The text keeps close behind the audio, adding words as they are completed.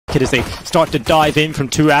as they start to dive in from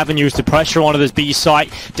two avenues to pressure onto this B site.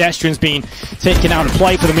 Destrian's been taken out of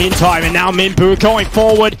play for the meantime, and now Minbu going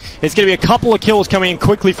forward. It's going to be a couple of kills coming in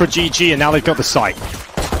quickly for GG, and now they've got the site.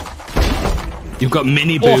 You've got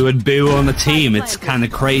Mini Boo and Boo on the team. It's kind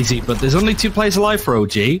of crazy, but there's only 2 players alive for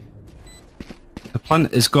OG. The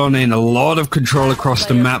plant has gone in a lot of control across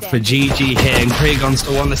the map for GG here, and Kriegon's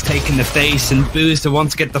the one that's taking the face, and Boo's the one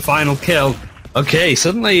to get the final kill. Okay,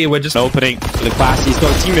 suddenly we're just opening for the class. He's got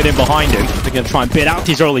a teammate in behind him. They're going to try and bid out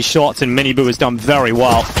these early shots, and Mini Boo has done very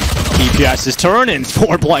well. DPS's turn, and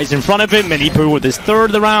 4 players in front of him. Mini Boo with his 3rd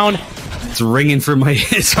of the round. It's ringing through my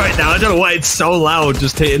ears right now. I don't know why it's so loud,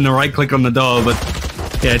 just hitting the right click on the door, but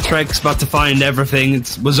yeah, Trexx about to find everything.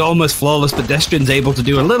 It was almost flawless, but Destrian's able to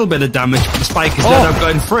do a little bit of damage, but the spike is not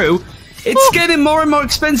going through. It's getting more and more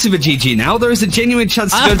expensive at GG now. There is a genuine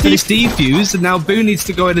chance to go for this defuse, and now Boo needs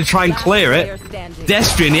to go in and try and clear it.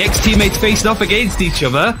 Destrian, the ex-teammates facing off against each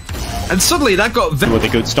other, and suddenly that got with a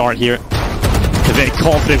good start here. A very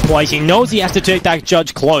confident play. He knows he has to take that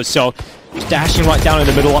judge close, so he's dashing right down in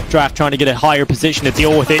the middle updraft, trying to get a higher position to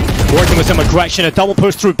deal with it. Working with some aggression, a double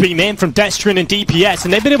push through B main from Destrian and DPS,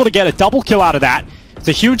 and they've been able to get a double kill out of that. It's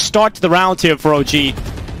a huge start to the round here for OG.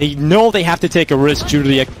 They know they have to take a risk due to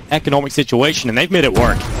the economic situation, and they've made it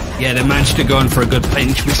work. Yeah, they managed to go in for a good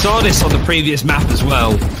pinch. We saw this on the previous map as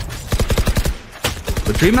well.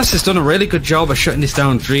 But Dreamas has done a really good job of shutting this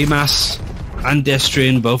down. Dreamas and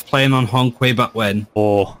Destrian both playing on uNKOE back when.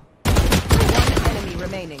 Oh.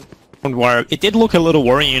 Where it did look a little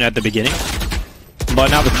worrying at the beginning, but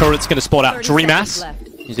now the turret's going to spot out Dreamas.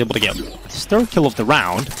 He's able to get his 3rd kill of the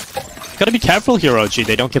round. Gotta be careful here, OG.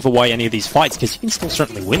 They don't give away any of these fights, because you can still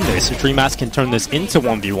certainly win this. So Dreamas can turn this into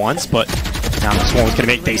 1v1s, but now this one's gonna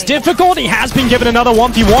make things difficult. He has been given another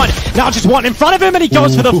 1v1. Now just one in front of him, and he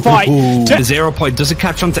goes for the fight. The 0 point doesn't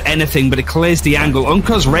catch onto anything, but it clears the angle.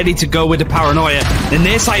 uNKOE's ready to go with the paranoia. The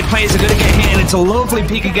near side players are gonna get hit, and it's a lovely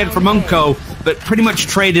peek again from uNKOE, but pretty much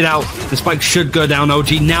traded out. The spike should go down.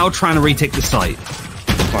 OG now trying to retake the site.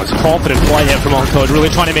 Well, it's a confident play here from uNKOE, really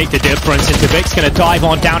trying to make the difference. And TviQ's going to dive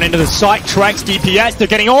on down into the site. Trexx, DPS, they're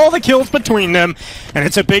getting all the kills between them. And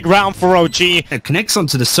it's a big round for OG. It connects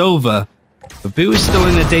onto the Sova, but Boo is still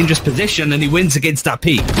in a dangerous position, and he wins against that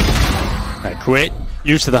peak. Quit.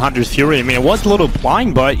 Used to the Hunter's Fury. I mean, it was a little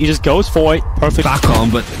blind, but he just goes for it. Perfect. Back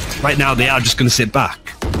on, but right now they are just going to sit back.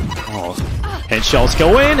 Oh. Head shells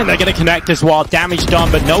go in, and they're going to connect as well. Damage done,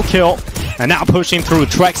 but no kill. And now pushing through.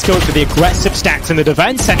 Trexx goes for the aggressive stacks in the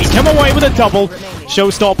defense, and he's come away with a double.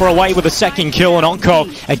 Showstopper away with a 2nd kill, and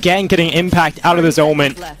uNKOE again getting impact out of this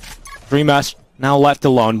omen. Dreamas now left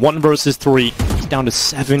alone. 1 versus 3. He's down to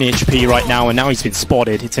 7 HP right now, and now he's been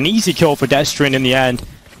spotted. It's an easy kill for Destrian in the end.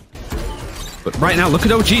 But right now, look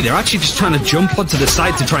at OG. They're actually just trying to jump onto the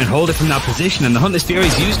side to try and hold it from that position. And the Hunter's Fury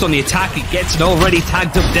is used on the attack. It gets an already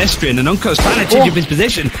tagged up Destrian. And uNKOE's trying to change up his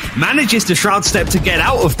position. Manages to Shroud Step to get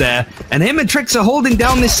out of there. And him and Trexx are holding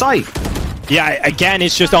down this site. Yeah, again,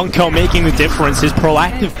 it's just uNKOE making the difference. His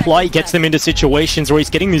proactive play gets them into situations where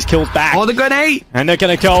he's getting these kills back. Oh, they're going 8. And they're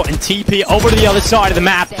going to go and TP over to the other side of the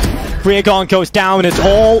map. Kriegon goes down, and it's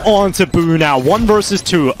all on to Boo now. 1 versus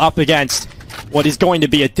 2 up against what is going to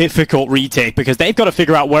be a difficult retake, because they've got to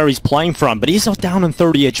figure out where he's playing from. But he's down on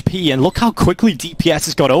 30 HP, and look how quickly DPS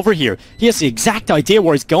has got over here. He has the exact idea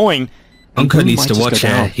where he's going. uNKOE needs to watch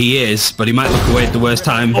here. He is, but he might look away at the worst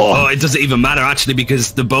time. Oh, it doesn't even matter, actually,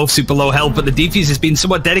 because they're both super low health, but the defuse has been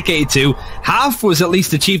somewhat dedicated to. Half was at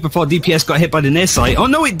least achieved before DPS got hit by the near site. Oh,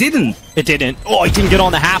 no, it didn't. It didn't. Oh, he didn't get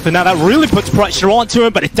on the half, and now that really puts pressure onto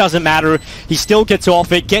him, but it doesn't matter. He still gets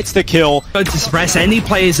off it, gets the kill. To suppress any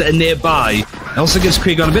players that are nearby. It also gives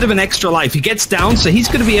Kriegon a bit of an extra life. He gets down, so he's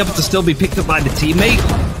going to be able to still be picked up by the teammate.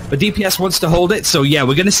 But DPS wants to hold it, so yeah,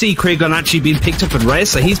 we're going to see Kriegon actually being picked up and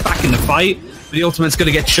raised, so he's back in the fight. The ultimate's going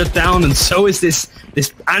to get shut down, and so is this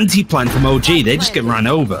anti-plan from OG. They just get run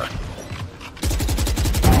over.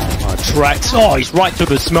 Trexx, oh, he's right through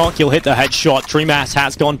the smoke. He'll hit the headshot. Dreamas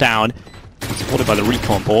has gone down. Supported by the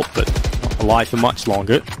recon port, but not alive for much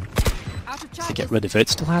longer. To get rid of it.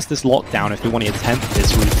 Still has this lockdown if they want to attempt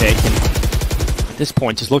this retake. And at this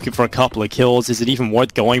point, just looking for a couple of kills. Is it even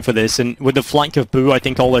worth going for this? And with the flank of Boo, I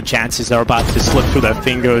think all their chances are about to slip through their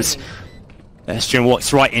fingers. Destrian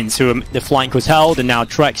walks right into him. The flank was held, and now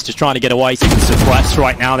Trexx just trying to get away. He's even suppressed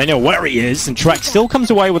right now. They know where he is, and Trexx still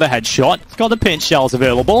comes away with a headshot. He's got the pinch shells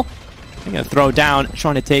available. They're going to throw down,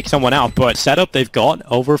 trying to take someone out, but setup they've got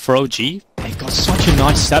over for OG. They've got such a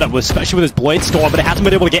nice setup, especially with his Blade Storm, but it hasn't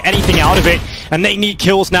been able to get anything out of it, and they need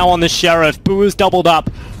kills now on the Sheriff. Boo is doubled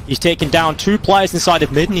up. He's taken down 2 players inside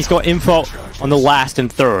of mid, and he's got info on the last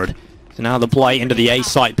and third. So now the play into the A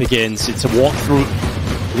site begins. It's a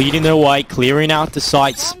walkthrough leading their way, clearing out the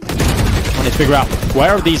sites, trying to figure out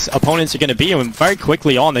where these opponents are going to be, and very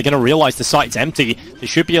quickly on, they're going to realize the site's empty. They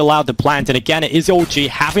should be allowed to plant, and again, it is OG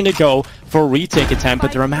having to go for a retake attempt,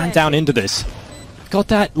 but they're a man down into this. Got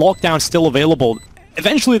that lockdown still available.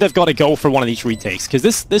 Eventually, they've got to go for one of these retakes, because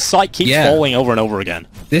this site keeps falling over and over again.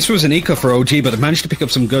 This was an eco for OG, but they managed to pick up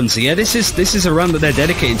some guns. So yeah, this is a round that they're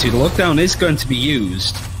dedicated to. The lockdown is going to be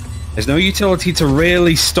used. There's no utility to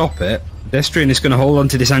really stop it. Destrian is going to hold on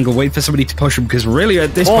to this angle, wait for somebody to push him, because really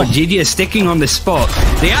at this point, GG is sticking on this spot.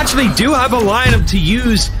 They actually do have a lineup to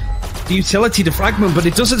use the utility to fragment, but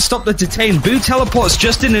it doesn't stop the detain. Boo teleports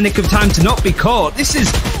just in the nick of time to not be caught. This is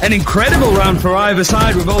an incredible round for either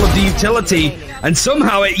side with all of the utility, and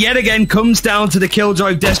somehow it yet again comes down to the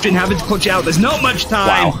killjoy of Destrian having to clutch out. There's not much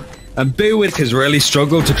time. Wow. And Boo has really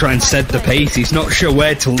struggled to try and set the pace. He's not sure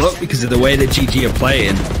where to look because of the way that GG are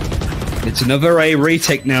playing. It's another A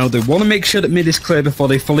retake now. They want to make sure that mid is clear before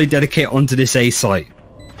they fully dedicate onto this A site.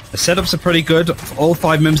 The setups are pretty good. All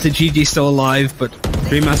 5 members of GG still alive, but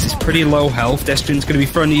Dreamhouse is pretty low health. Destrian's going to be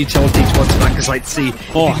throwing the utility towards the back of site to see if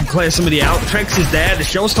he can clear somebody out. Trexx is there. The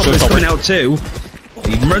showstopper is coming out too.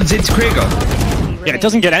 He runs into Krieger. Yeah, it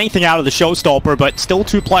doesn't get anything out of the showstopper, but still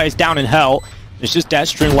 2 players down in hell. It's just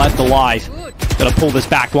Destrian left alive. Gotta pull this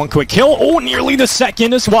back. One quick kill. Oh, nearly the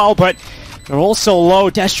second as well, but they're all so low.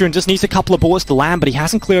 Destrian just needs a couple of bullets to land, but he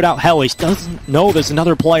hasn't cleared out hell. He doesn't know there's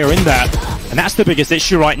another player in that. And that's the biggest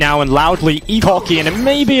issue right now, and loudly e-hockey, and it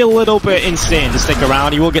may be a little bit insane to stick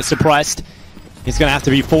around. He will get suppressed. He's going to have to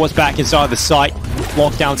be forced back inside the site.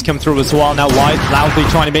 Lockdowns come through as well. Now loudly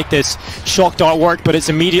trying to make this shock dart work, but it's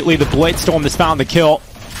immediately the Bladestorm that's found the kill,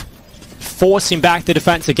 forcing back the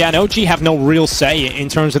defense again. OG have no real say in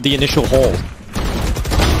terms of the initial hold.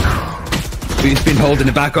 He's been holding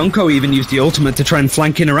it back. uNKOE even used the ultimate to try and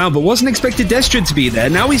flank in around, but wasn't expected Destrian to be there.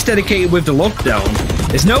 Now he's dedicated with the lockdown.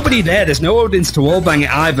 There's nobody there. There's no Odins to wallbang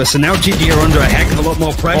it either, so now GG are under a heck of a lot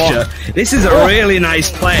more pressure. This is a really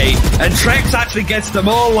nice play, and Trexx actually gets them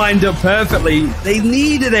all lined up perfectly. They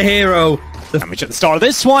needed a hero. Damage at the start of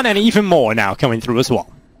this one, and even more now coming through as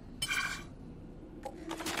well.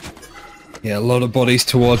 Yeah, a lot of bodies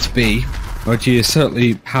towards B. OG is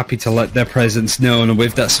certainly happy to let their presence known, and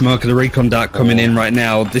with that smoke of the recon dart coming in right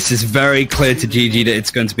now, this is very clear to GG that it's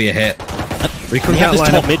going to be a hit. Recon dart this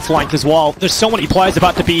top mid flank as well. There's so many players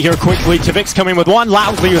about to be here quickly. TviQ's coming with one,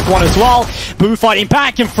 loudly with one as well. Boo fighting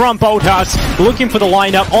back in front, Boathouse looking for the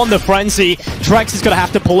lineup on the frenzy. Trexx is going to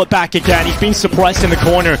have to pull it back again. He's been suppressed in the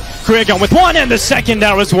corner. Krieger with one and the second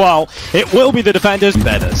there as well. It will be the defenders.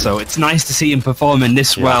 Better, so it's nice to see him performing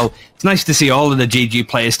this well. It's nice to see all of the GG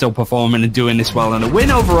players still performing and doing this well, and a win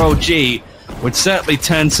over OG would certainly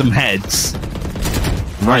turn some heads.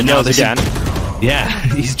 Right now, again. Yeah,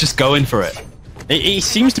 he's just going for it. He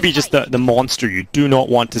seems to be just the monster you do not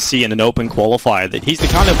want to see in an open qualifier. That he's the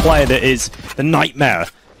kind of player that is the nightmare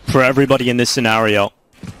for everybody in this scenario.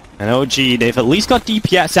 And OG, they've at least got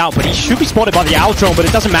DPS out, but he should be spotted by the Outro, but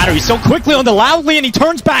it doesn't matter. He's so quickly on the loudly, and he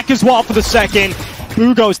turns back as well for the second.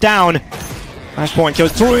 Boo goes down. Flashpoint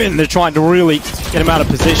goes through, and they're trying to really get him out of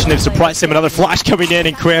position. They've suppressed him. Another flash coming in,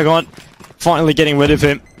 and Krieger finally getting rid of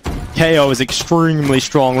him. KO is extremely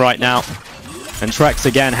strong right now. And Trexx,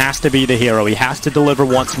 again, has to be the hero. He has to deliver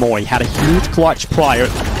once more. He had a huge clutch prior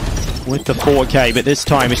with the 4K, but this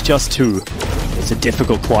time it's just 2. It's a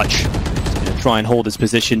difficult clutch. Try and hold his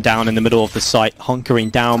position down in the middle of the site,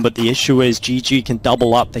 hunkering down, but the issue is GG can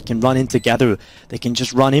double up, they can run in together, they can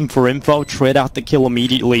just run in for info, trade out the kill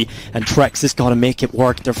immediately, and Trexx has got to make it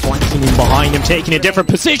work. They're flanking him behind him, taking a different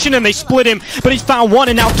position, and they split him, but he's found one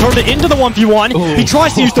and now turned it into the 1v1. Ooh. He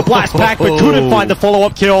tries to use the blast pack, but couldn't find the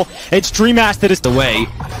follow-up kill. It's Dreamhouse that is the way.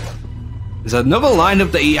 There's another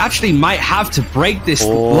lineup that he actually might have to break this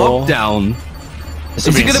lockdown. Is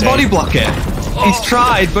he going to body block it? He's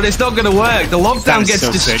tried, but it's not going to work. The lockdown gets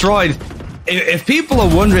destroyed. If people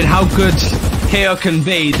are wondering how good KO can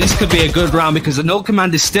be, this could be a good round because the null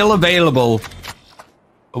command is still available.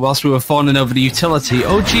 But whilst we were fawning over the utility,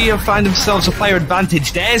 OG have found themselves a player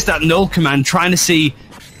advantage. There's that null command trying to see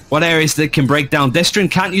what areas they can break down. Destrian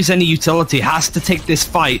can't use any utility, has to take this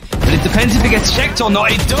fight. But it depends if it gets checked or not.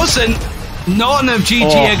 It doesn't. None of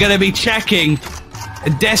GG are going to be checking.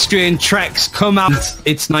 Destrian, Trexx come out.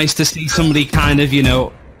 It's nice to see somebody kind of, you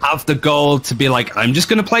know, have the goal to be like, I'm just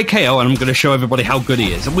going to play KO and I'm going to show everybody how good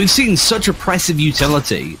he is. And we've seen such oppressive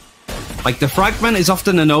utility. Like, the fragment is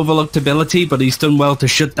often an overlooked ability, but he's done well to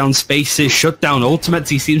shut down spaces, shut down ultimates.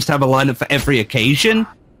 He seems to have a lineup for every occasion.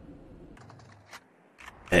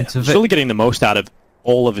 It's really getting the most out of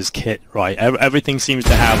all of his kit, right? Everything seems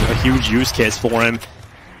to have a huge use case for him.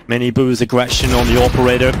 Many Boo's aggression on the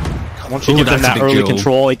operator. Once you give them that early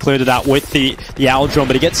control, he cleared it out with the owl drone,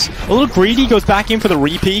 but he gets a little greedy, goes back in for the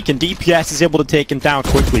repeak, and DPS is able to take him down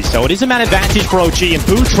quickly. So it is a man advantage for OG, and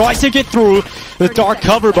Boo tries to get through the dark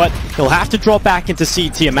cover, but he'll have to drop back into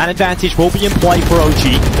CT. A man advantage will be in play for OG.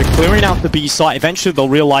 They're clearing out the B site. Eventually they'll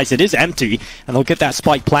realize it is empty, and they'll get that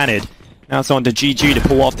spike planted. Now it's on to GG to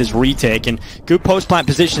pull off this retake, and good post-plant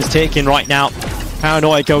positions taken right now.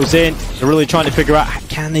 Paranoia goes in. They're really trying to figure out,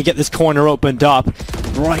 can they get this corner opened up?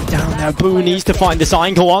 Right down there, Boo needs to find this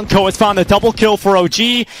angle. uNKOE has found a double kill for OG,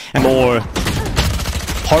 and more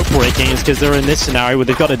heartbreaking is because they're in this scenario where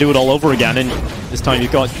they've got to do it all over again, and this time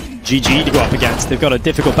you've got GG to go up against. They've got a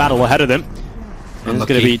difficult battle ahead of them. And it's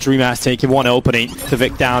going to be dreamhack taking one opening.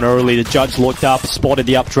 TviQ down early. The judge looked up, spotted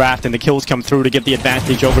the updraft, and the kills come through to give the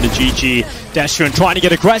advantage over to GG. Destrian trying to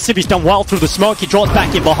get aggressive. He's done well through the smoke. He drops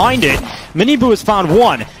back in behind it. Miniboo has found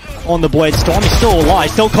one on the blade storm. He's still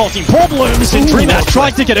alive, still causing problems. And dreamhack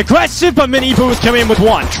tries to get aggressive, but Miniboo has come in with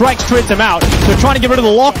one. Trexx trades him out. They're trying to get rid of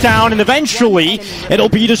the lockdown, and eventually it'll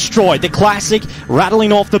be destroyed. The classic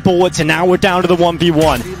rattling off the bullets, and now we're down to the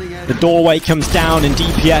 1v1. The doorway comes down, and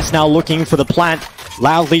DPS now looking for the plant.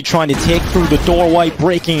 Loudly trying to take through the doorway,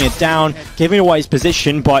 breaking it down, giving away his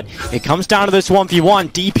position, but it comes down to this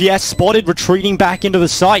 1v1. DPS spotted, retreating back into the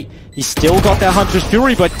site. He's still got that Hunter's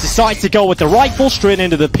Fury, but decides to go with the rifle straight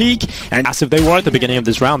into the peak. And as if they were at the beginning of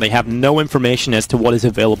this round, they have no information as to what is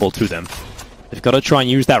available to them. They've got to try and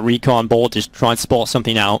use that recon ball to try and spot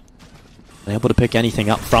something out. They're able to pick anything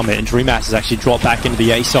up from it, and dreamhack has actually dropped back into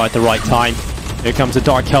the A side at the right time. Here comes a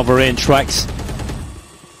dark cover in. Trexx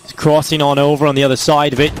is crossing on over on the other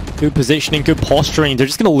side of it. Good positioning, good posturing. They're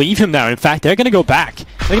just going to leave him there. In fact, they're going to go back.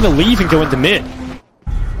 They're going to leave and go into mid.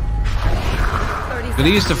 Good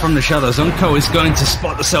use from the shadows. uNKOE is going to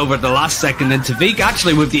spot this over at the last second, and TviQ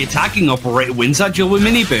actually with the attacking operator wins that duel with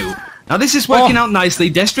Miniboo. Now this is working out nicely.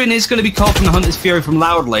 Destrian is going to be caught from the Hunter's Fury from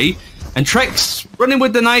Loudly. And Trexx, running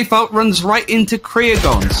with the knife out, runs right into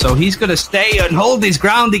Kriagon. So he's going to stay and hold his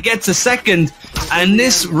ground. He gets a second. And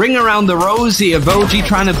this ring around the rosy of OG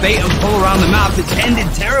trying to bait and pull around the map, it's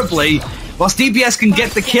ended terribly. Whilst DPS can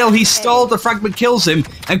get the kill, he stalled, the fragment kills him.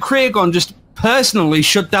 And Kriagon just personally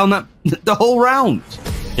shut down the whole round.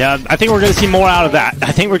 Yeah, I think we're going to see more out of that.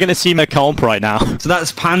 I think we're going to see McComb right now. So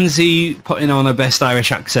that's Pansy putting on a best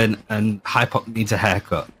Irish accent, and Hypop needs a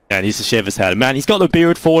haircut. Yeah, he needs to shave his head. Man, he's got the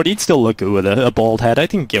beard for it. He'd still look good with a bald head. I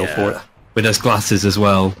think he'll go for it. With his glasses as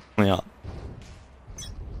well. Yeah.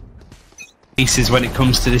 Pieces when it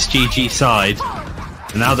comes to this GG side.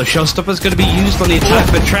 And now the showstopper's going to be used on the attack,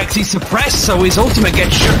 but Trexx, he's suppressed, so his ultimate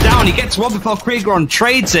gets shut down. He gets one before Kriagon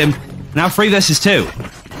trades him. Now 3 versus 2.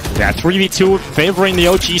 Yeah, 3v2 favoring the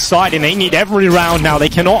OG side, and they need every round now. They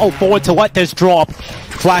cannot afford to let this drop.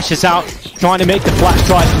 Flashes out, trying to make the flash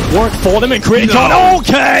drive work for them, and Kriagon,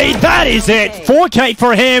 okay, that is it. 4K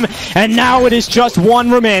for him, and now it is just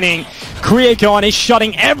one remaining. Kriagon is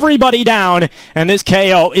shutting everybody down, and this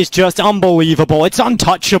KO is just unbelievable. It's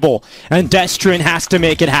untouchable, and Destrian has to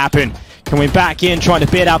make it happen. Coming back in, trying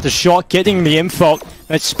to bait out the shot, getting the info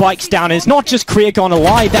that spikes down. And it's not just Kriagon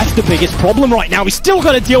alive, that's the biggest problem right now. We still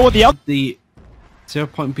got to deal with the 0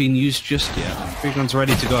 point being used just yet. Kriagon's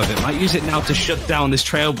ready to go with it. Might use it now to shut down this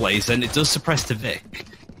Trailblazer, and it does suppress TviQ.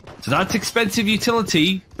 So that's expensive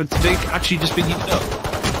utility, but TviQ actually just been used up.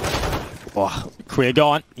 Oh,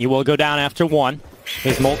 Kriagon, he will go down after one.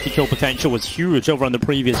 His multi-kill potential was huge over on the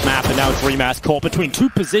previous map, and now dreamhack caught between 2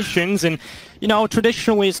 positions, and, you know,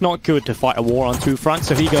 traditionally it's not good to fight a war on 2 fronts,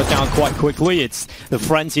 so he goes down quite quickly. It's the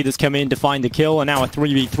Frenzy that's come in to find the kill, and now a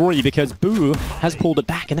 3v3 because Boo has pulled it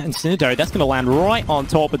back, and that Incinerary, that's going to land right on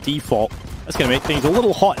top of default. That's going to make things a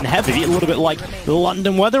little hot and heavy, a little bit like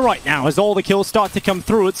London weather right now. As all the kills start to come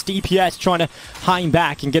through, it's DPS trying to hang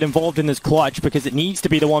back and get involved in this clutch because it needs to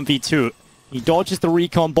be the 1v2. He dodges the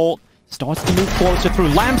recon bolt, starts to move closer through.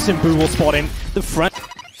 Lamps and Boo will spot him. The front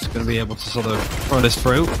is going to be able to sort of throw this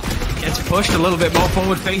through. Gets pushed a little bit more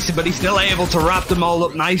forward facing, but he's still able to wrap them all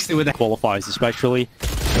up nicely with the qualifiers especially.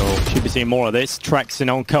 So should be seeing more of this. Trexx and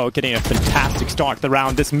uNKOE getting a fantastic start to the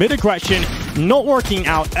round. This mid aggression not working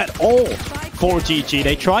out at all for GG.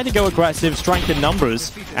 They tried to go aggressive, strength in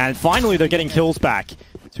numbers, and finally they're getting kills back.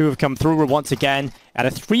 2 have come through once again at a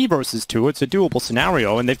 3 versus 2. It's a doable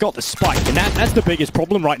scenario, and they've got the spike, and that's the biggest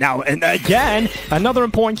problem right now. And again, another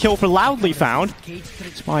important kill for Loudly found.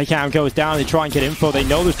 Spy cam goes down, they try and get info. They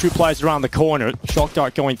know there's 2 players around the corner. Shock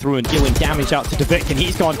Dart going through and dealing damage out to TviQ, and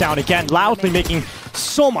he's gone down again. Loudly making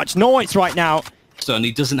so much noise right now. And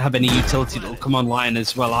he doesn't have any utility that will come online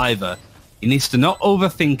as well either. He needs to not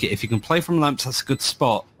overthink it. If you can play from lamps, that's a good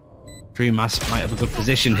spot. dreamhack might have a good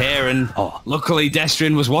position here, and luckily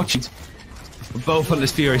Destrian was watching. Both on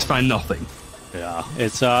this Furious find nothing. Yeah,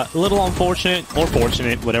 it's a little unfortunate, or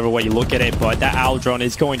fortunate, whatever way you look at it, but that Aldron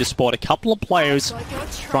is going to spot a couple of players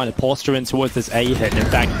trying to posture in towards this A hit. And in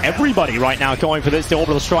fact, everybody right now going for this. The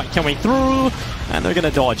orbital strike coming through, and they're going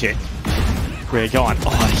to dodge it. Krigan,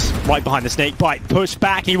 oh, he's right behind the snake bite, push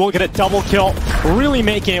back, he will get a double kill, really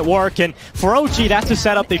making it work. And for OG, that's a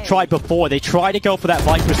setup they've tried before. They try to go for that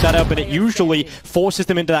Viper setup, and it usually forces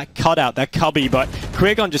them into that cutout, that cubby, but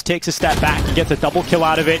Krigan just takes a step back and gets a double kill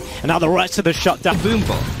out of it, and now the rest of the shutdown.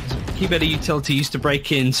 Boombot, key better utility used to break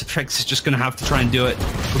in, so trexx is just going to have to try and do it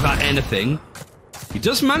without anything. He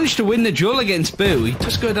does manage to win the duel against Boo. He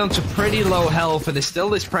does go down to pretty low health, and there's still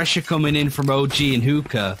this pressure coming in from OG and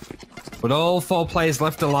Hookah. But all 4 players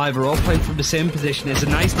left alive are all playing from the same position. There's a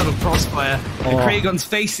nice little crossfire. And Kragon's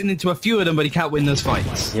facing into a few of them, but he can't win those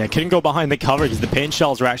fights. Yeah, couldn't go behind the cover because the paint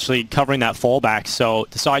shells are actually covering that fallback. So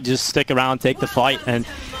decided to just stick around, take the fight, and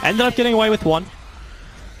ended up getting away with one.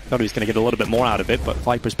 Thought he was going to get a little bit more out of it, but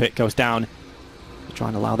Viper's Pit goes down.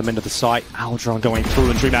 Trying to allow them into the site. Aldron going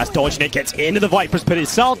through, and dreamhass dodging it, gets into the Viper's Pit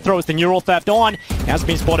itself, throws the neural theft on. He has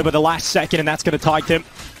been spotted by the last second, and that's going to tag him.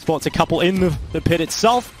 Spots a couple in the pit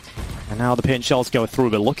itself. And now the paint shells go through,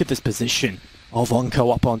 but look at this position of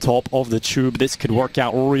uNKOE up on top of the tube. This could work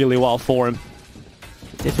out really well for him.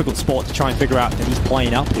 Difficult spot to try and figure out that he's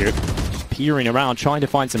playing up here. Just peering around, trying to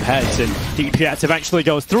find some heads, and DPS eventually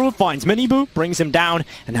goes through, finds Miniboo, brings him down,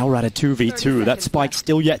 and now we're at a 2v2. That spike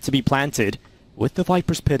still yet to be planted. With the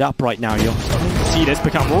Viper's Pit up right now, you'll see this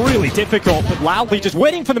become really difficult, but Loudly just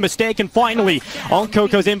waiting for the mistake, and finally,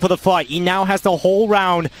 uNKOE goes in for the fight. He now has the whole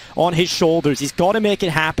round on his shoulders. He's got to make it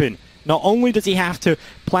happen. Not only does he have to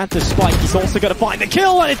plant the spike, he's also got to find the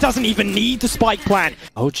kill, and it doesn't even need the spike plant.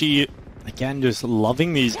 OG, again, just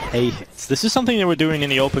loving these A hits. This is something they were doing in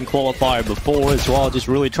the open qualifier before as well, just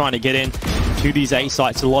really trying to get in to these A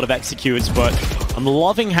sites, a lot of executes, but I'm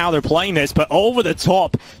loving how they're playing this. But over the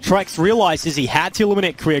top, trexx realizes he had to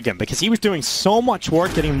eliminate Krigan because he was doing so much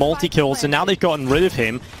work getting multi-kills, and now they've gotten rid of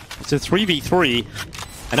him. It's a 3v3.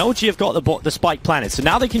 And OG have got the spike planted, so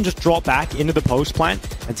now they can just drop back into the post plant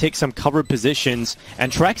and take some covered positions. And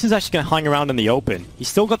trexx is actually going to hang around in the open. He's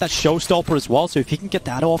still got that showstopper as well, so if he can get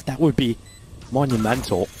that off, that would be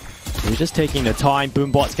monumental. So he's just taking the time.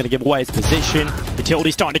 Boombot's going to give away his position.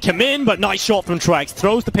 Utility's starting to come in, but nice shot from trexx.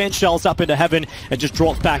 Throws the paint shells up into heaven and just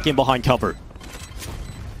drops back in behind cover.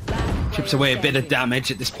 Chips away a bit of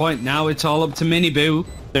damage at this point. Now it's all up to Miniboo.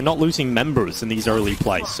 They're not losing members in these early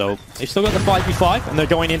plays, so they've still got the 5v5, and they're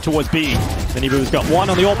going in towards B. Miniboo's got one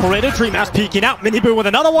on the operator, dreamhass peeking out, Miniboo with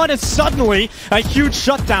another one, and suddenly a huge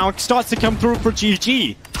shutdown starts to come through for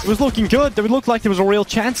GG. It was looking good, it looked like there was a real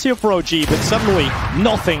chance here for OG, but suddenly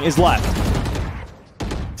nothing is left.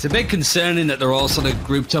 It's a bit concerning that they're all sort of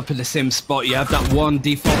grouped up in the same spot. You have that one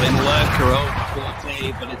defaulting lurker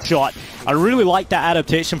over, but it's shot. I really like that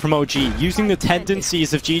adaptation from OG, using the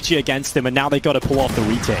tendencies of GG against them, and now they've got to pull off the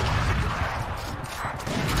retake.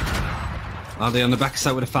 Are they on the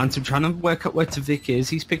backside with a Phantom trying to work out where TviQ is?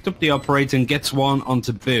 He's picked up the operator and gets one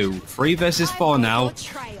onto Boo. 3 versus 4 now.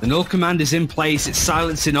 The null command is in place. It's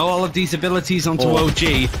silencing all of these abilities onto OG.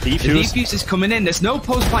 The defuse is coming in. There's no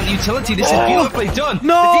post-plant utility. This is beautifully done.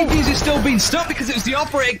 No! The defuse is still being stopped because it was the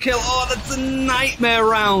operator kill. Oh, that's a nightmare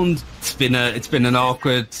round. It's been an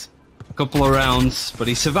awkward couple of rounds, but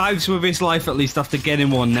he survives with his life at least after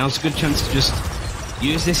getting one. Now's a good chance to just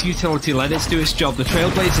use this utility, let it do its job. The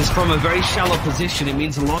Trailblazers from a very shallow position. It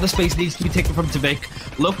means a lot of space needs to be taken from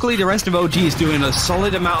TviQ. Luckily, the rest of OG is doing a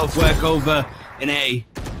solid amount of work over in A.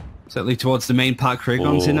 Certainly towards the main part.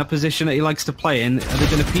 Krigon's in a position that he likes to play in. Are they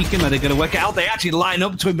going to peek him? Are they going to work it out? They actually line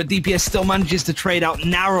up to him, but DPS still manages to trade out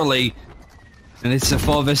narrowly. And it's a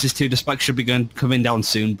 4 versus 2. The spike should be coming down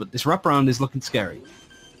soon, but this wraparound is looking scary.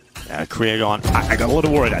 Yeah, Krigan, I got a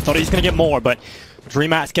little worried. I thought he was going to get more, but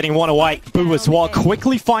dreamhass getting one away. Boo as well,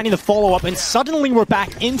 quickly finding the follow-up, and suddenly we're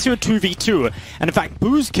back into a 2v2. And in fact,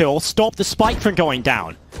 Boo's kill stopped the spike from going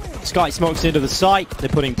down. Sky smokes into the site. They're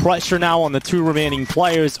putting pressure now on the 2 remaining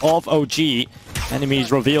players of OG.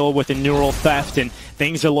 Enemies reveal with a neural theft, and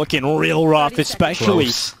things are looking real rough, especially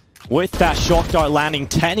with that shock dart landing.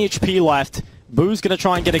 10 HP left. Boo's going to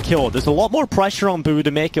try and get a kill. There's a lot more pressure on Boo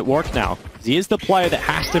to make it work now. He is the player that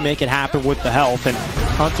has to make it happen with the health, and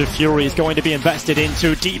Hunter Fury is going to be invested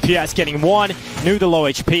into. DPS getting one, knew the low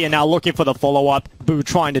HP, and now looking for the follow-up. Boo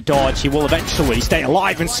trying to dodge. He will eventually stay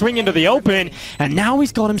alive and swing into the open, and now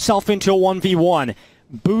he's got himself into a 1v1.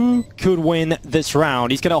 Boo could win this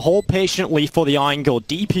round. He's going to hold patiently for the angle.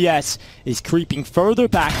 DPS is creeping further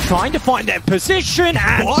back, trying to find their position,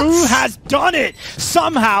 and Boo has done it!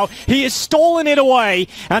 Somehow, he has stolen it away,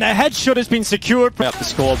 and a headshot has been secured up the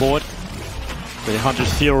scoreboard. The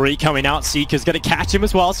Hunter's Fury coming out. Seeker's going to catch him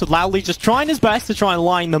as well. So Loudly just trying his best to try and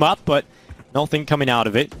line them up, but nothing coming out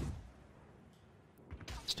of it.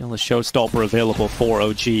 Still a showstopper available for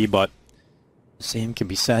OG, but the same can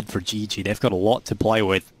be said for GG. They've got a lot to play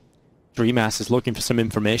with. Dreamass is looking for some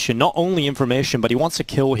information. Not only information, but he wants a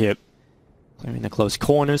kill here. Clearing the close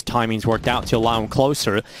corners, timing's worked out to allow him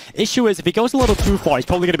closer. Issue is, if he goes a little too far, he's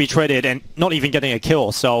probably going to be traded and not even getting a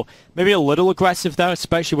kill. So maybe a little aggressive there,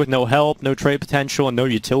 especially with no help, no trade potential, and no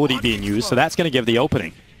utility being used. So that's going to give the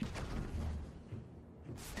opening.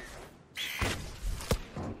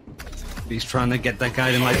 He's trying to get that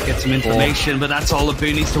guiding light to get some information, but that's all the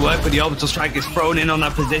Boo needs to work with. The orbital strike is thrown in on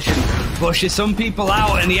that position, pushes some people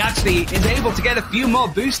out, and he actually is able to get a few more.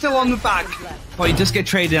 Boo still on the back, but he does get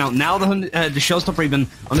traded out. Now the showstopper even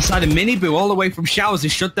on the side of Mini Boo, all the way from Showers,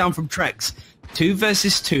 is shut down from trexx. 2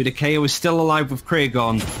 versus 2. The KO is still alive with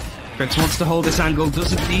Kriegon. trexx wants to hold this angle,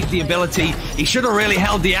 doesn't need the ability. He should have really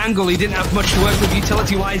held the angle. He didn't have much to work with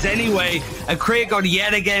utility-wise anyway. And Kriegon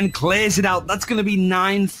yet again clears it out. That's going to be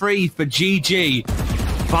 9-3 for GG.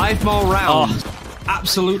 5 more rounds.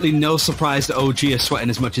 Absolutely no surprise that OG are sweating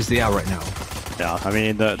as much as they are right now. Yeah, I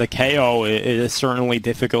mean, the KO is certainly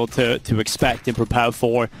difficult to expect and prepare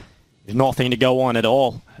for. There's nothing to go on at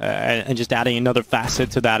all. And just adding another facet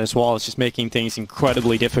to that as well is just making things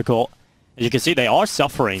incredibly difficult. As you can see, they are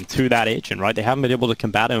suffering through that agent, right? They haven't been able to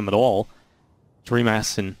combat him at all.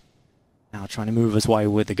 Dreamass and now trying to move his way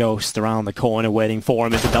with the Ghost around the corner, waiting for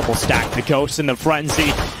him. It's a double stack. The Ghost and the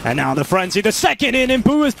Frenzy. And now the Frenzy, the second in, and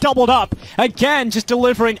Boo is doubled up. Again, just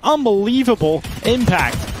delivering unbelievable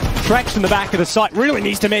impact. Trexx from the back of the site really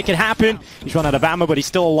needs to make it happen. He's run out of ammo, but he's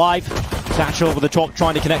still alive. Thatcher over the top,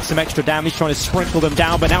 trying to connect some extra damage, trying to sprinkle them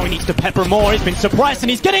down, but now he needs to pepper more. He's been suppressed, and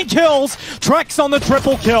he's getting kills! Trexx on the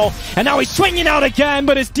triple kill, and now he's swinging out again,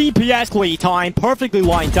 but his DPS lead time perfectly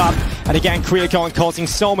lined up. And again, Kriegon causing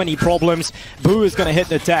so many problems. Boo is going to hit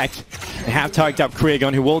the deck. They have tagged up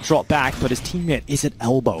Kriegon, who will drop back, but his teammate is at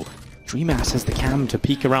elbow. Dreamass has the cam to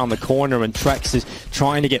peek around the corner, and Trexx is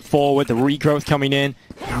trying to get forward. The regrowth coming in.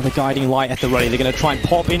 Now the guiding light at the ready. They're going to try and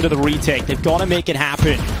pop into the retake. They've got to make it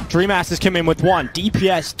happen. Dreamass has come in with 1.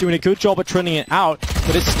 DPS doing a good job of trending it out,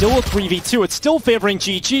 but it's still a 3v2. It's still favoring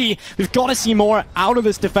GG. We've got to see more out of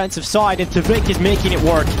this defensive side, and TviQ is making it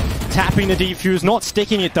work. Tapping the defuse, not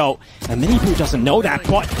sticking it though. And Mini Boo doesn't know that,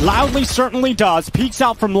 but Loudly certainly does. Peeks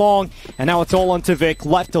out from long, and now it's all on TviQ,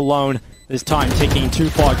 left alone. This time taking too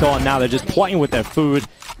far gone. Now they're just playing with their food.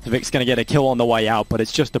 TviQ's going to get a kill on the way out, but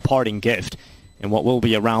it's just a parting gift. And what will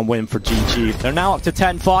be a round win for GG. They're now up to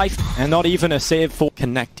 10-5, and not even a save for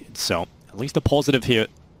connected. So, at least a positive here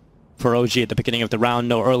for OG at the beginning of the round.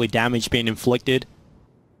 No early damage being inflicted.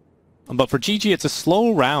 But for GG, it's a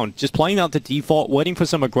slow round. Just playing out the default, waiting for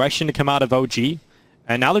some aggression to come out of OG.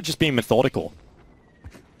 And now they're just being methodical.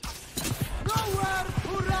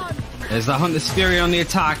 There's the Hunter's Fury on the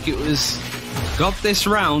attack. It was got this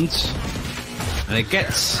round, and it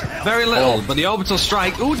gets very little. But the orbital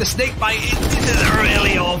strike, ooh, the snake bite, it's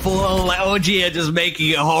really awful. OG are just making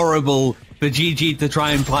it horrible for GG to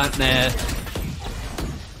try and plant there.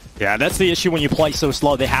 Yeah, that's the issue when you play so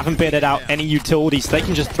slow. They haven't baited out any utilities. They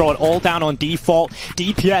can just throw it all down on default.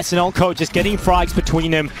 DPS and uNKOE just getting frags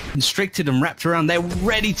between them. Constricted and wrapped around. They're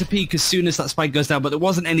ready to peek as soon as that spike goes down, but there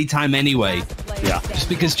wasn't any time anyway. Yeah. Just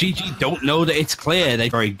because GG don't know that it's clear,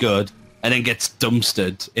 they're very good, and then gets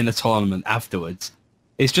dumpstered in the tournament afterwards.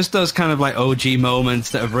 It's just those kind of like OG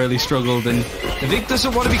moments that have really struggled, and TviQ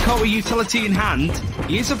doesn't want to be caught with utility in hand.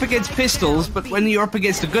 He is up against pistols, but when you're up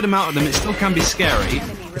against a good amount of them, it still can be scary.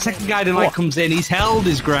 The second guiding light comes in, he's held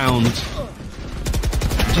his ground.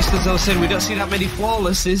 Just as I was saying, we don't see that many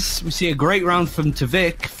flawlesses. We see a great round from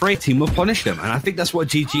TviQ. Free team will punish them, and I think that's what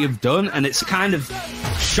GG have done, and it's kind of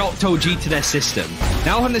shocked OG to their system.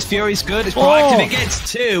 Now Hunter's Fury is good, it's proactive, it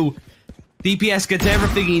gets 2. DPS gets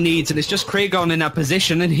everything he needs, and it's just Kriegon in that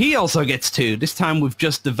position, and he also gets 2, this time with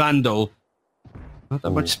just the Vandal. Not that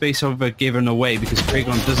much space over given away, because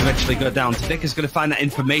Kriegon does eventually go down. TviQ is going to find that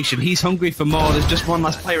information. He's hungry for more. There's just one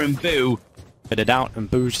last player in Boo. Bit it out, and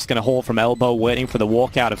Boo's just going to hold from elbow, waiting for the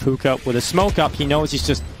walkout of Hookah. With a smoke up, he knows he's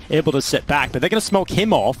just able to sit back, but they're going to smoke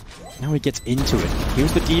him off. Now he gets into it.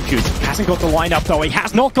 Here's the defuse. Hasn't got the lineup though. He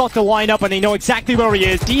has not got the lineup, and they know exactly where he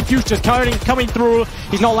is. Defuse just coming through.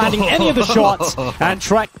 He's not landing any of the shots. And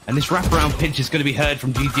trexx. And this wraparound pinch is going to be heard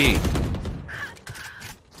from GG.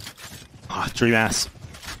 Dreamass.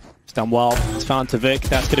 He's done well. He's found TviQ.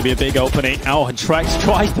 That's going to be a big opening. Oh, and trexx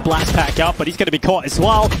tries to blast back up, but he's going to be caught as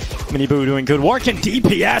well. Mini Boo doing good work in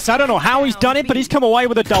DPS. I don't know how he's done it, but he's come away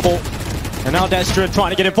with a double. And now Destrian trying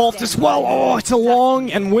to get involved as well. Oh, it's a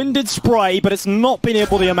long and winded spray, but it's not been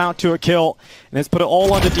able to amount to a kill. And it's put it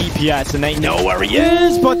all under DPS, and they know where he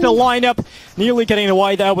is, but the lineup nearly getting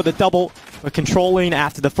away there with a double. But controlling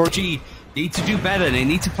after the first... Need to do better. They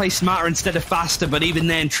need to play smarter instead of faster, but even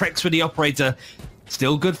then, trexx with the operator...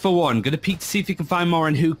 Still good for one. Gonna peek to see if he can find more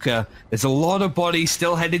in hookah. There's a lot of bodies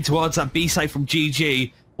still headed towards that B side from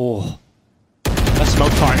GG. Oh, that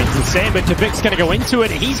smoke timing is insane, but TviQ's gonna go into it.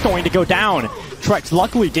 He's going to go down. Trexx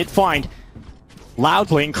luckily did find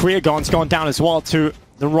Loudly, and Kriagon's gone down as well to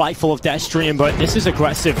the rifle of Destrian, but this is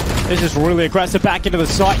aggressive. This is really aggressive. Back into the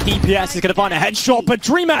site. DPS is gonna find a headshot, but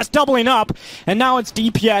DreamHack's doubling up, and now it's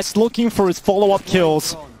DPS looking for his follow-up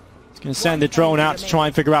kills. Gonna send the drone out to try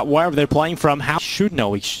and figure out wherever they're playing from. How should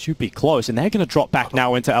know, he should be close, and they're gonna drop back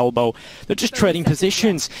now into elbow. They're just trading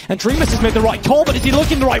positions, and DreamHack has made the right call, but is he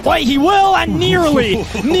looking the right way? He will, and nearly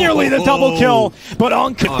the double kill. But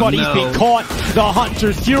uNKOE, but he's been caught. The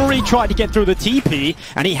Hunter's Fury tried to get through the TP,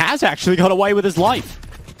 and he has actually got away with his life.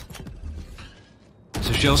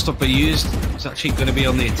 So showstopper used. It's actually going to be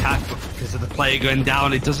on the attack, but because of the player going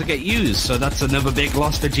down, it doesn't get used. So that's another big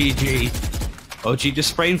loss for GG. OG just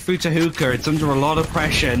spraying through to hookah. It's under a lot of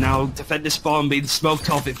pressure. Now defender spawn being smoked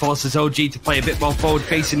off. It forces OG to play a bit more forward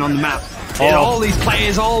facing on the map. And all these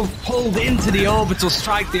players all pulled into the orbital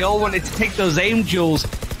strike. They all wanted to take those aim duels.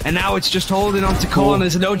 And now it's just holding on to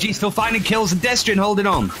corners, and OG still finding kills, and Destrian holding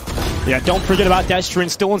on. Yeah, don't forget about Destrian,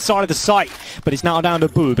 still inside of the site, but he's now down to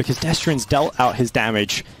Boo because Destrian's dealt out his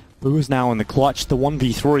damage. Boo is now in the clutch, the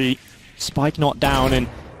 1v3. Spike not down, and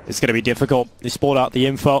it's going to be difficult. They sport out the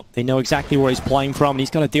info. They know exactly where he's playing from, and he's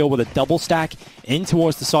got to deal with a double stack in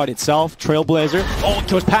towards the site itself. Trailblazer, oh,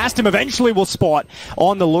 goes past him, eventually will spot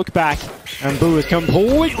on the look back, and Boo is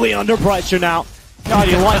completely under pressure now.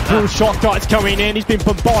 Guardian light through, shot darts coming in. He's been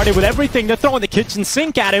bombarded with everything. They're throwing the kitchen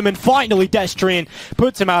sink at him, and finally Destrian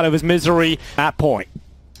puts him out of his misery at point.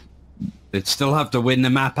 They'd still have to win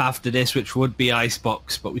the map after this, which would be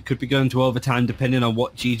Icebox, but we could be going to overtime depending on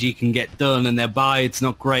what GG can get done, and their buy, it's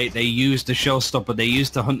not great. They used the showstopper, they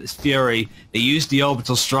used the Hunter's Fury, they used the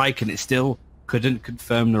orbital strike, and it still couldn't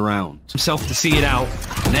confirm the round. Himself to see it out.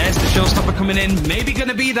 And there's the showstopper coming in. Maybe going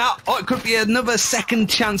to be that. Or it could be another second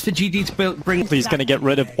chance for GG to bring... He's going to get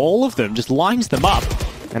rid of all of them. Just lines them up.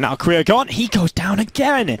 And now Kriagon, he goes down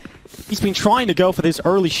again. He's been trying to go for these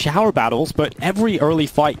early shower battles, but every early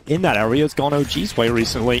fight in that area has gone OG's way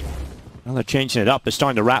recently. Now they're changing it up. They're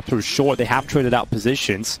starting to wrap through short. They have traded out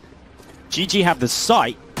positions. GG have the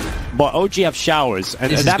site, but OG have showers.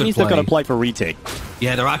 And that means they're going to play for retake.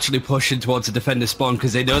 Yeah, they're actually pushing towards the defender spawn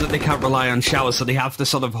because they know that they can't rely on showers, so they have to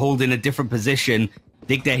sort of hold in a different position,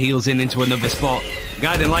 dig their heels in into another spot.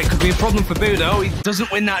 Guiding light could be a problem for Boo, though. He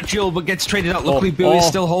doesn't win that duel, but gets traded out. Luckily, Boo is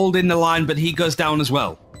still holding the line, but he goes down as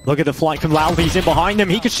well. Look at the flight from Loudly. He's in behind him.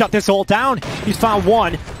 He could shut this all down. He's found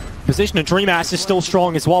one. Position of DreamHack is still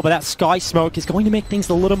strong as well, but that sky smoke is going to make things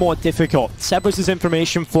a little more difficult. Severs his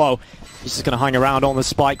information flow. He's just going to hang around on the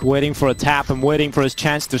spike, waiting for a tap and waiting for his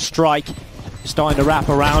chance to strike. Starting to wrap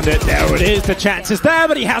around it. There it is. The chance is there,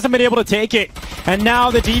 but he hasn't been able to take it. And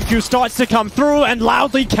now the DQ starts to come through, and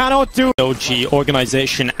Loudly cannot do it. OG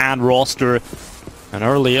organization and roster. And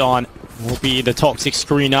early on will be the toxic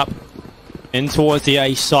screen up in towards the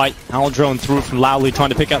A site. Owl drone through from Loudly, trying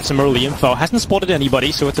to pick up some early info. Hasn't spotted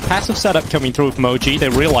anybody, so it's a passive setup coming through from OG. They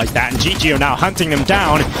realize that, and GG are now hunting them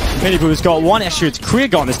down. Miniboo's got one issue. It's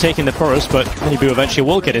Kriagon is taking the first, but Miniboo eventually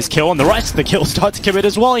will get his kill, and the rest of the kills start to commit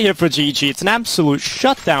as well here for GG. It's an absolute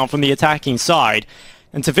shutdown from the attacking side.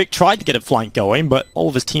 And TviQ tried to get a flank going, but all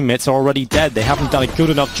of his teammates are already dead. They haven't done a good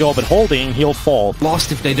enough job at holding. He'll fall.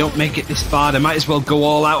 Lost if they don't make it this far. They might as well go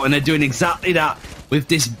all out, and they're doing exactly that. With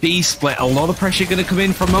this B split, a lot of pressure going to come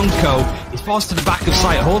in from uNKOE. He's forced to the back of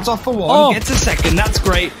sight, holds off for one, gets a second, that's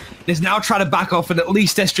great. He's now trying to back off, and at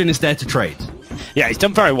least Destrian is there to trade. Yeah, he's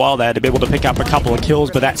done very well there to be able to pick up a couple of kills,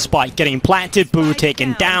 but that spike getting planted, Boo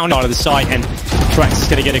taken down out of the site, and trexx is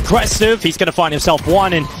going to get aggressive. He's going to find himself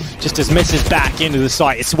one, and just as misses back into the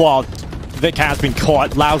site. It's wild. TviQ has been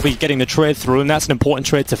caught, Loudly getting the trade through, and that's an important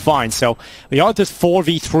trade to find. So we are at this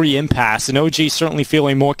 4v3 impasse, and OG certainly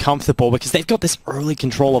feeling more comfortable because they've got this early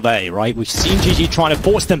control of A, right? We've seen GG trying to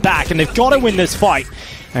force them back, and they've got to win this fight.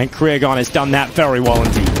 And Kriagon has done that very well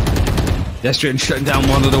indeed. Destrian shutting down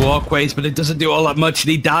one of the walkways, but it doesn't do all that much, and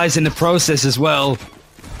he dies in the process as well.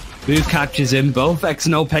 Boo catches him, both X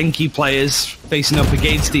and Penky players facing up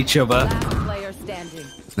against each other.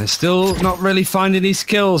 They're still not really finding these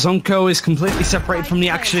kills. uNKOE is completely separated from the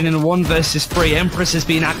action in a 1 versus 3. Empress is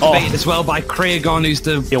being activated as well by Kriagon, who's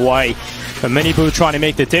the away. But Miniboo trying to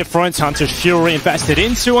make the difference. Hunter's Fury invested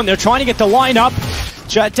into, and they're trying to get the line up.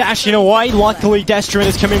 Jet dashing away. Luckily, Destrian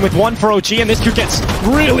has come in with one for OG, and this could get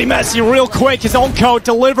really messy real quick as uNKOE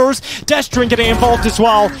delivers. Destrian getting involved as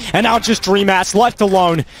well, and now just dreamhack left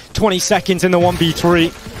alone. 20 seconds in the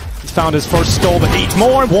 1v3. He's found his first stall, but needs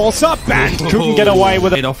more. Walls up, and couldn't get away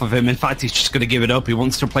with it. Off of him. In fact, he's just going to give it up. He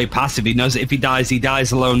wants to play passive. He knows that if he dies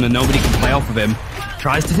alone, and nobody can play off of him.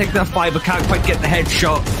 Tries to take that fight, but can't quite get the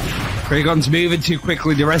headshot. Kragon's moving too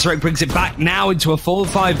quickly. The Resurrect brings it back now into a full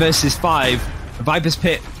 5 versus 5. The Viper's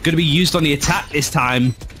Pit going to be used on the attack this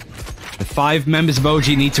time. The 5 members of OG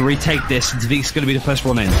need to retake this, and TviQ's going to be the first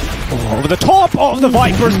one in. Over the top of the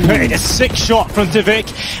Viper's Pit, a sick shot from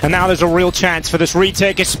TviQ, and now there's a real chance for this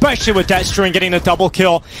retake, especially with Destrian getting a double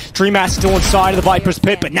kill. dreamhack still inside of the Viper's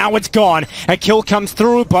Pit, but now it's gone. A kill comes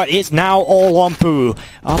through, but it's now all on Boo.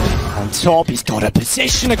 Up on top, he's got a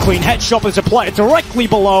position, a clean headshot as a player directly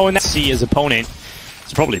below, and see his opponent.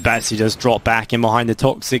 It's probably best he just dropped back in behind the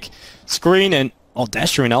toxic screen, and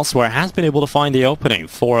Destrian elsewhere has been able to find the opening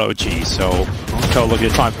for OG, so uNKOE looking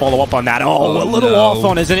to try and follow up on that. Oh, a little off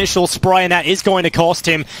on his initial spray, and that is going to cost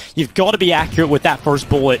him. You've got to be accurate with that first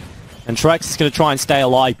bullet. And trexx is going to try and stay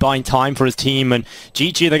alive, buying time for his team, and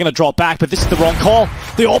GG, they're going to drop back, but this is the wrong call.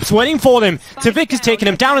 The AWP's waiting for them. TviQ has taken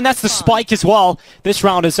him down, and that's the spike as well. This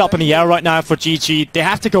round is up in the air right now for GG. They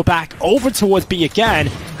have to go back over towards B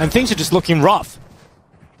again, and things are just looking rough.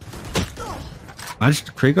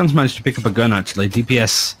 Kragon's managed to pick up a gun, actually.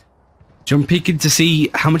 DPS jump peeking to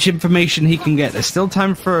see how much information he can get. There's still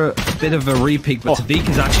time for a bit of a re-peek, but TviQ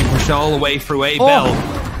has actually pushed all the way through A bell.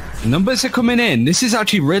 The numbers are coming in. This is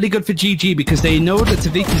actually really good for GG because they know that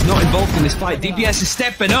TviQ is not involved in this fight. DPS is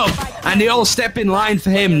stepping up, and they all step in line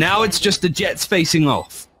for him. Now it's just the Jets facing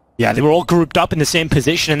off. Yeah, they were all grouped up in the same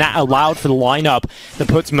position, and that allowed for the lineup that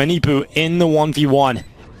puts Miniboo in the 1v1.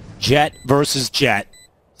 Jet versus Jet.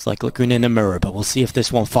 It's like looking in a mirror, but we'll see if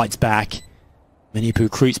this one fights back. Miniboo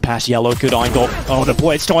creeps past yellow, good angle. Oh, the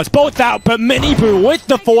blitz starts both out, but Miniboo with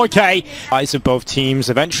the 4K. Eyes of both teams,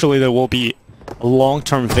 eventually there will be a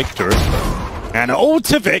long-term victor. And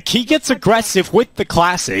TviQ, he gets aggressive with the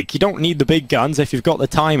classic. You don't need the big guns if you've got the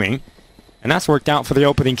timing. And that's worked out for the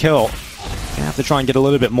opening kill. Gonna have to try and get a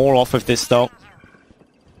little bit more off of this, though.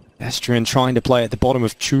 Destrian trying to play at the bottom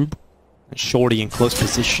of Tube. And Shorty in close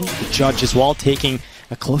position. The Judge as well, taking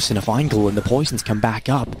a close enough angle, and the poisons come back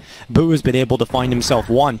up. Boo has been able to find himself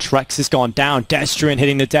one. trexx has gone down. Destrian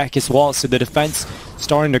hitting the deck as well, so the defense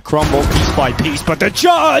starting to crumble piece by piece. But the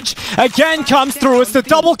Judge again comes through. It's the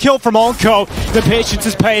double kill from uNKOE. The patience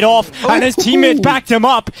has paid off, and his teammate backed him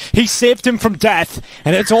up. He saved him from death,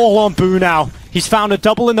 and it's all on Boo now. He's found a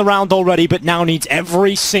double in the round already, but now needs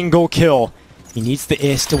every single kill. He needs the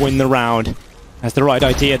ace to win the round. Has the right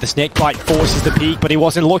idea. The snakebite forces the peek, but he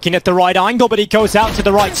wasn't looking at the right angle, but he goes out to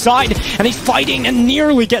the right side, and he's fighting and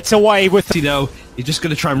nearly gets away with... You know, he's just going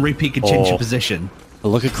to try and re-peek and change your position.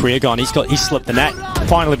 Look at Kragon. He's slipped the net.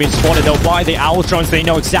 Finally been spotted though by the Owl drones. They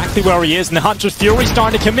know exactly where he is, and the Hunter's Fury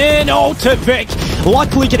starting to come in. TviQ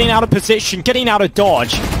luckily getting out of position, getting out of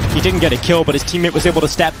dodge. He didn't get a kill, but his teammate was able to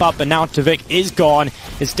step up, and now TviQ is gone.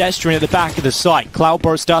 It's Destrian at the back of the site.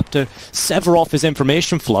 Cloudburst up to sever off his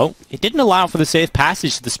information flow. It didn't allow for the safe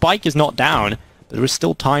passage, so the spike is not down. There is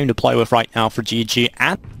still time to play with right now for GG.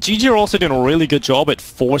 And GG are also doing a really good job at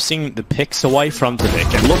forcing the picks away from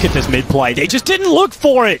TviQ. And look at this mid-play. They just didn't look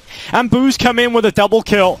for it. And Boo's come in with a double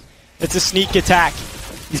kill. It's a sneak attack.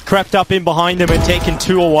 He's crept up in behind them and taken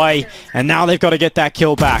 2 away. And now they've got to get that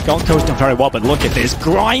kill back. uNKOE's done very well, but look at this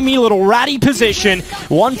grimy little ratty position.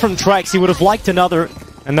 One from trexx. He would have liked another.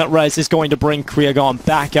 And that res is going to bring Kragon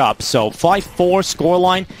back up. So 5-4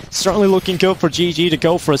 scoreline. Certainly looking good for GG to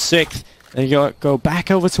go for a 6th. They go back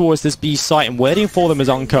over towards this B site, and waiting for them is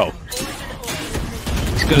uNKOE.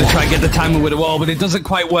 He's going to try and get the timing with the wall, but it doesn't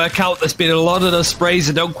quite work out. There's been a lot of those sprays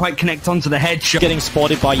that don't quite connect onto the headshot. Getting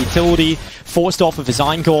spotted by utility, forced off of his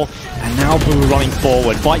angle, and now Boo running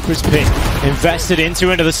forward. Viper's Pit invested into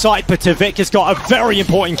the site, but TviQ has got a very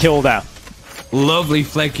important kill there. Lovely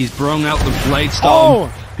flick. He's brung out the blade storm.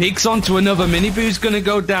 Peeks onto another. Miniboo's going to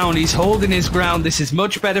go down. He's holding his ground. This is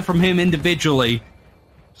much better from him individually.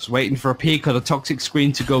 Just waiting for a peek of the toxic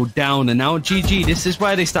screen to go down, and now GG, this is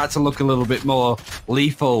where they start to look a little bit more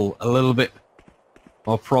lethal, a little bit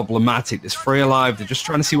more problematic. There's 3 alive, they're just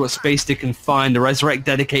trying to see what space they can find. The Resurrect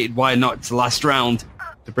dedicated, why not, it's the last round,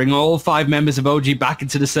 to bring all 5 members of OG back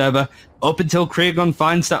into the server, up until Kragon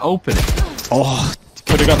finds that opening.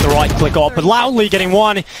 Could have got the right click off, but loudly getting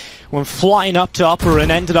one when flying up to upper and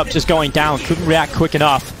ended up just going down, couldn't react quick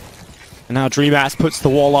enough. And now dreamhack puts the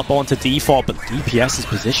wall up onto default, but DPS is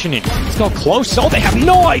positioning. He's not close. They have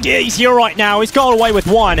no idea he's here right now. He's got away with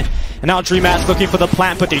one. And now DreamHack's looking for the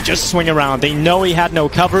plant, but they just swing around. They know he had no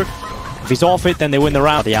cover. If he's off it, then they win the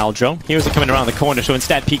round. The Aldro. Here's it coming around the corner, so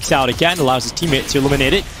instead peeks out again, allows his teammate to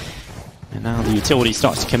eliminate it. And now the utility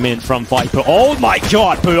starts to come in from Viper. Oh my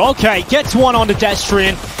god, Boo. Okay, gets one on the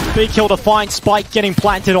Destrian. Big kill to find. Spike getting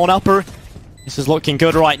planted on upper. This is looking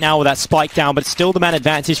good right now with that spike down, but still the man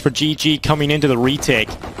advantage for GG coming into the retake.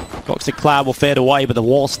 Toxic Cloud will fade away, but the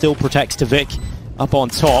wall still protects TviQ up on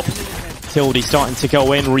top. Utility starting to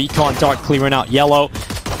go in. Recon Dark clearing out yellow.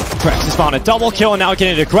 Trexx has found a double kill, and now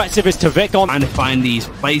getting aggressive is TviQ on. Trying to find these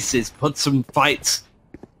places, put some fights,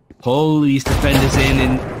 pull these defenders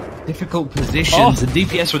in difficult positions. The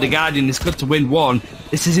DPS with the Guardian is good to win one.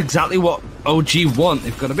 This is exactly what OG want.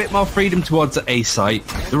 They've got a bit more freedom towards the A site.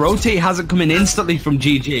 The rotate hasn't come in instantly from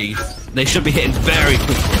GG. They should be hitting very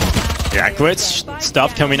quickly. Yeah, great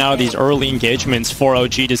stuff coming out of these early engagements for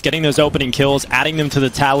OG. Just getting those opening kills, adding them to the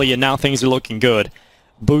tally, and now things are looking good.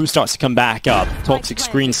 Boo starts to come back up. Toxic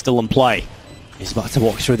Screen still in play. He's about to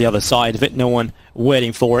walk through the other side of it. No one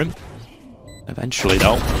waiting for him. Eventually,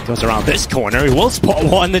 though, he goes around this corner. He will spot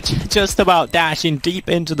one that's just about dashing deep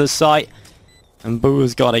into the site. And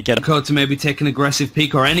Boo's got to get him. Code to maybe take an aggressive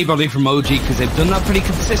peek, or anybody from OG, because they've done that pretty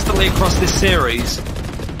consistently across this series.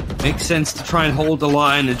 Makes sense to try and hold the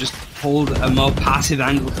line and just hold a more passive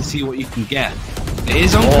angle to see what you can get. It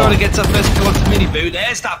is uNKOE that gets that first kill onto Mini Boo.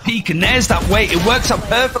 There's that peek and there's that wait. It works out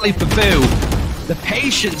perfectly for Boo. The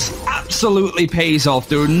patience absolutely pays off.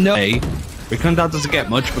 There are no way. Recondad doesn't get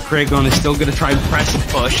much, but Kragon is still going to try and press and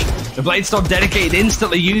push. The Blade Storm dedicated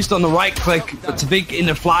instantly used on the right click, but TviQ in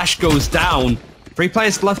a flash goes down. 3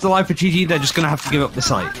 players left alive for GG, they're just going to have to give up the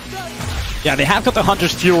site. Yeah, they have got the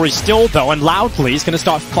Hunter's Fury still, though, and Loudly is going to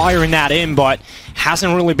start firing that in, but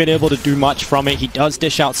hasn't really been able to do much from it. He does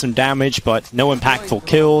dish out some damage, but no impactful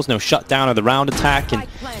kills, no shutdown of the round attack, and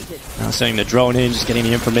now sending the drone in, just getting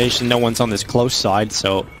the information. No one's on this close side,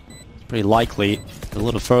 so it's pretty likely a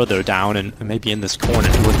little further down and maybe in this corner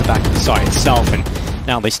towards the back of the site itself. And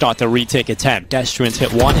now they start the retake attempt. Destrian's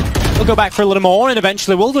hit one, and we'll go back for a little more, and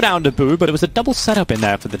eventually we'll go down to Boo, but it was a double setup in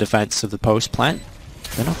there for the defense of the post plant.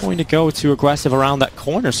 They're not going to go too aggressive around that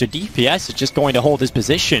corner, so DPS is just going to hold his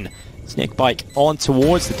position. Snake Bike on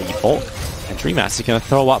towards the default, and DreamHack is going to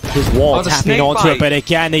throw up his wall, tapping onto it, but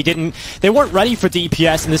again, they weren't ready for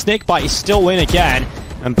DPS, and the Snake Bite is still in again.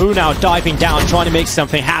 And Boo now diving down, trying to make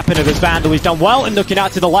something happen of his Vandal. He's done well and looking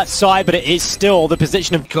out to the left side, but it is still the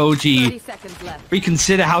position of Koji.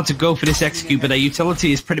 Reconsider how to go for this execute, but their utility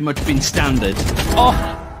has pretty much been standard.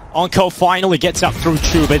 uNKOE finally gets up through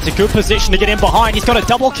Tube. It's a good position to get in behind. He's got a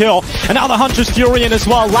double kill. And now the Hunter's Fury in as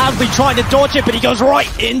well. Loudly trying to dodge it, but he goes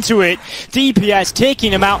right into it. DPS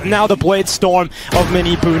taking him out. And now the Blade Storm of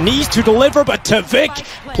Mini Boo needs to deliver, but TviQ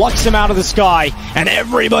plucks him out of the sky. And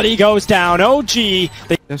everybody goes down. OG.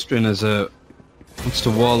 Destrian wants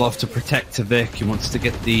to wall off to protect TviQ. He wants to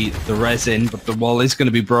get the res in, but the wall is going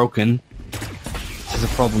to be broken. This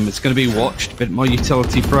is a problem. It's going to be watched. A bit more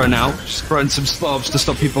utility thrown out. Just throwing some slobs to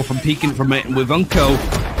stop people from peeking from it. And with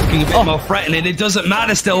uNKOE looking a bit more threatening, it doesn't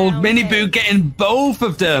matter still. Mini Boo getting both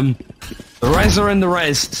of them. The res are in the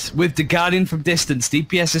res. With the Guardian from distance,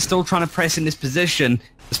 DPS is still trying to press in this position.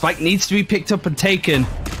 The spike needs to be picked up and taken.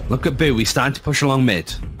 Look at Boo. He's starting to push along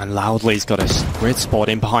mid. And Loudly's got a great spot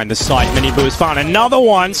in behind the site. Mini Boo's found another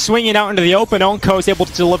one. Swinging out into the open. uNKOE's able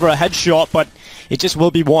to deliver a headshot, but it just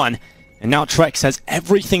will be one. And now Trexx has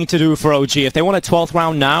everything to do for OG. If they want a 12th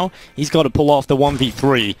round now, he's got to pull off the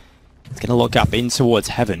 1v3. He's going to look up in towards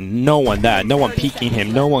heaven. No one there. No one peeking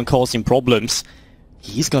him. No one causing problems.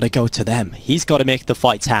 He's got to go to them. He's got to make the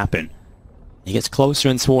fights happen. He gets closer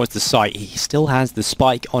and towards the site. He still has the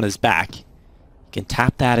spike on his back. He can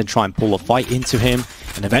tap that and try and pull a fight into him.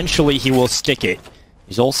 And eventually he will stick it.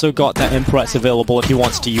 He's also got that Impress available if he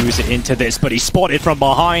wants to use it into this. But he's spotted from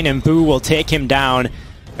behind and Boo will take him down.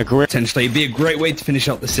 Potentially, it'd be a great way to finish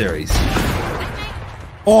out the series.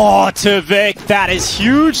 Oh, TviQ, that is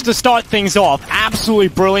huge to start things off. Absolutely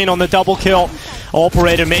brilliant on the double kill.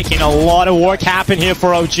 Operator making a lot of work happen here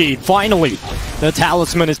for OG. Finally, the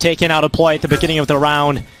Talisman is taken out of play at the beginning of the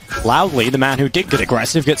round. Loudly, the man who did get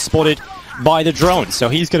aggressive, gets spotted by the drone, so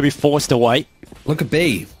he's going to be forced away. Look at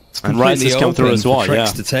B. And Rise has come through as well, yeah.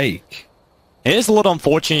 To take. It is a little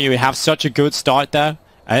unfortunate you have such a good start there.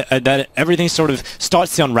 That everything sort of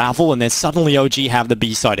starts to unravel, and then suddenly OG have the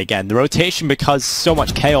B side again. The rotation, because so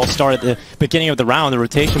much chaos started at the beginning of the round, the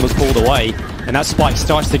rotation was pulled away, and that spike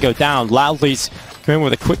starts to go down. Loudly's coming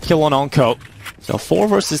with a quick kill on uNKOE. So 4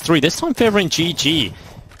 versus 3, this time favoring GG.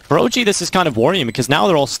 For OG, this is kind of worrying, because now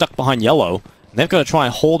they're all stuck behind yellow, and they've got to try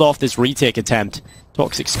and hold off this retake attempt.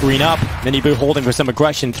 Toxic screen up. Minibu holding for some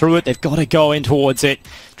aggression through it. They've got to go in towards it.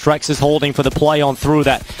 Trexx is holding for the play on through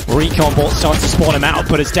that. Recon bot starts to spawn him out,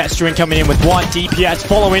 but it's Destrian coming in with one. DPS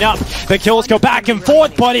following up. The kills go back and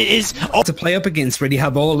forth, but it is... To play up against when you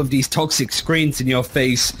have all of these toxic screens in your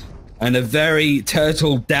face and a very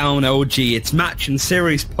turtle down OG. It's match and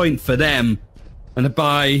series point for them. And a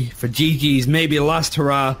bye for GG's, maybe a last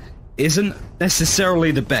hurrah, isn't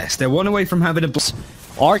necessarily the best. They're one away from having a...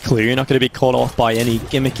 Are clear, you're not going to be caught off by any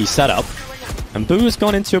gimmicky setup. And Boo has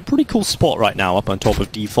gone into a pretty cool spot right now up on top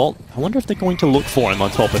of default. I wonder if they're going to look for him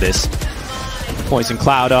on top of this. Poison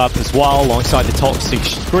Cloud up as well alongside the toxic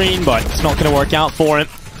screen, but it's not going to work out for him.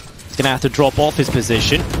 He's going to have to drop off his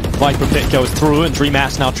position. Viper Pit goes through and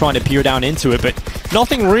DreamHack's now trying to peer down into it, but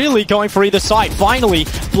nothing really going for either side. Finally,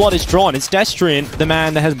 blood is drawn. It's Destrian, the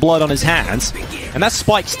man that has blood on his hands. And that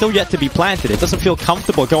spike still yet to be planted. It doesn't feel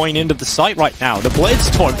comfortable going into the site right now. The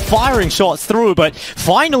Blitz-Storm firing shots through, but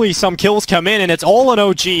finally some kills come in, and it's all an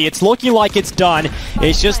OG. It's looking like it's done.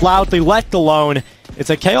 It's just loudly left alone. It's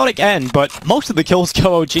a chaotic end, but most of the kills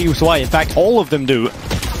go OG's way. In fact, all of them do.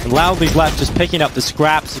 And Loudly's left just picking up the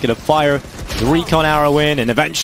scraps. He's going to fire the recon arrow in, and eventually